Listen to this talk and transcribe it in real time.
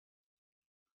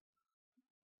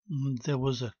There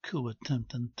was a coup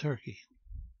attempt in Turkey.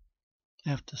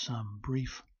 After some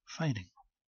brief fighting,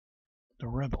 the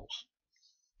rebels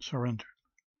surrendered.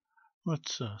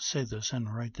 Let's say this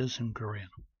and write this in Korean.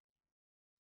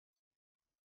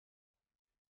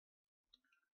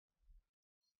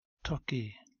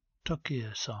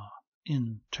 Turkey에서,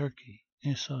 in Turkey.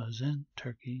 에서 is in,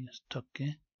 Turkey is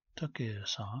Turkey.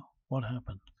 Turkey에서, what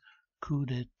happened? Coup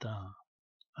d'etat,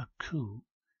 a coup.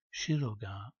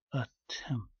 시도가,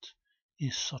 attempt.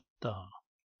 있었다,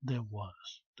 there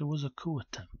was a coup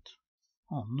attempt.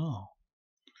 Oh no,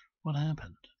 what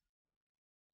happened?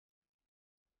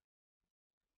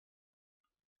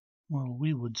 Well,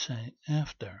 we would say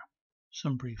after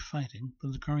some brief fighting,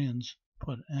 but the Koreans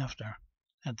put after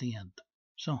at the end.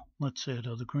 So let's say it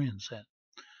how the Koreans said.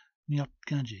 몇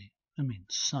가지, that means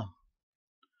some.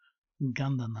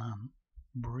 간단한,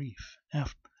 brief,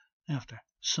 after.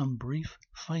 Some brief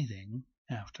fighting,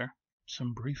 after.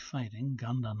 Some brief fighting,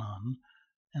 간단한,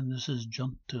 and this is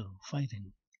전투,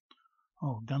 fighting.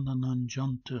 Oh, 간단한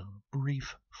전투,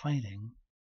 brief fighting.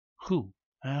 Who?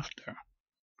 After.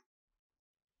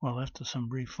 Well, after some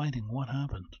brief fighting, what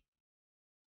happened?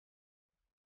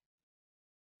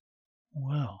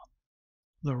 Well,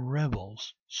 the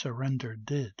rebels surrendered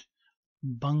did.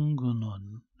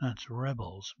 Bangunun, that's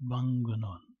rebels,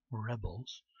 bangunun,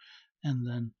 rebels, and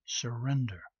then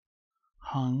surrender.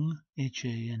 Hang,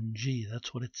 H-A-N-G,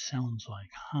 that's what it sounds like,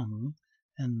 hang,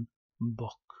 and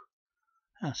bok.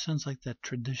 Sounds like that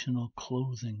traditional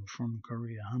clothing from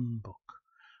Korea,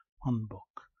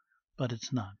 hanbok, but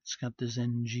it's not. It's got this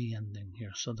ng ending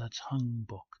here, so that's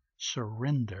hanbok.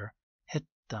 Surrender,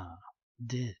 했다,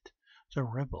 did. The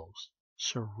rebels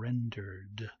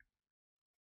surrendered.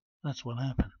 That's what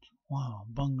happened. Wow,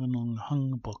 bangunung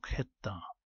항복했다.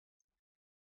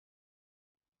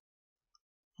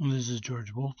 This is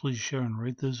George Wolf. Please share and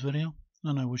rate this video,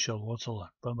 and I wish you all lots of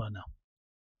luck. Bye-bye now.